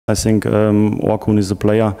I think Orkun is a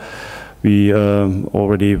player we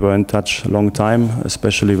already were in touch a long time,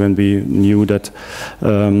 especially when we knew that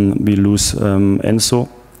we lose Enzo.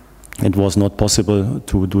 It was not possible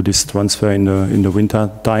to do this transfer in the winter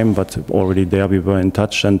time, but already there we were in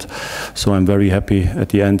touch, and so I'm very happy at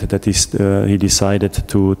the end that he decided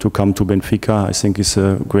to come to Benfica. I think it's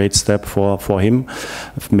a great step for him,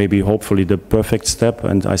 maybe hopefully the perfect step,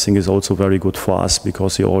 and I think it's also very good for us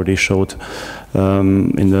because he already showed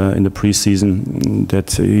in the pre-season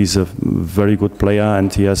that he's a very good player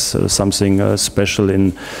and he has something special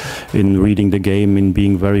in reading the game, in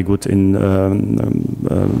being very good in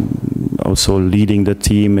also leading the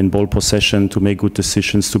team in ball possession, to make good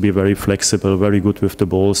decisions, to be very flexible, very good with the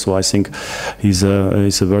ball. So I think he's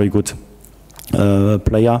a very good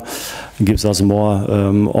player. Gives us more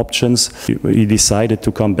options. He decided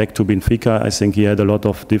to come back to Benfica. I think he had a lot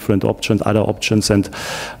of different options, other options, and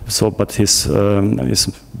so. But his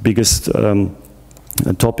biggest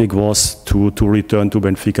topic was to return to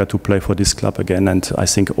Benfica to play for this club again, and I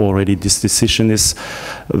think already this decision is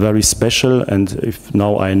very special. And if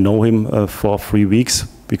now I know him for 3 weeks,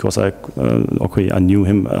 because I knew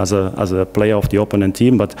him as a player of the opponent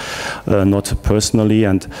team, but not personally.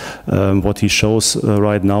 And what he shows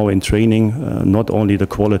right now in training, not only the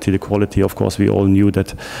quality, of course, we all knew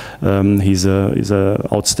that he's a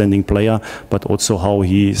outstanding player, but also how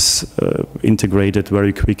he's integrated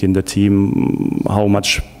very quick in the team, how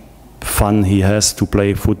much fun he has to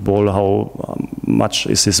play football, how much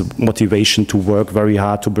is his motivation to work very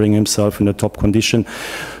hard to bring himself in the top condition.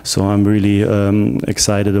 So I'm really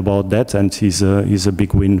excited about that, and he's a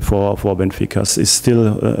big win for Benfica. It's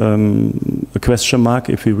still a question mark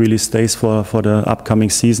if he really stays for the upcoming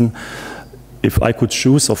season. If I could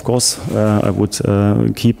choose, of course, I would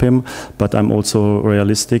keep him, but I'm also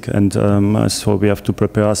realistic, and so we have to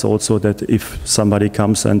prepare us also that if somebody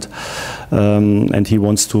comes and he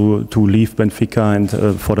wants to leave Benfica,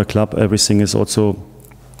 and for the club everything is also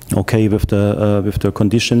okay with the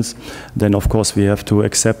conditions, then of course we have to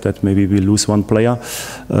accept that maybe we lose one player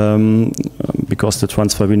because the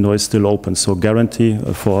transfer window is still open. So guarantee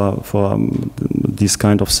for these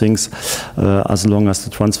kind of things, as long as the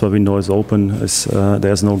transfer window is open,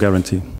 there's no guarantee.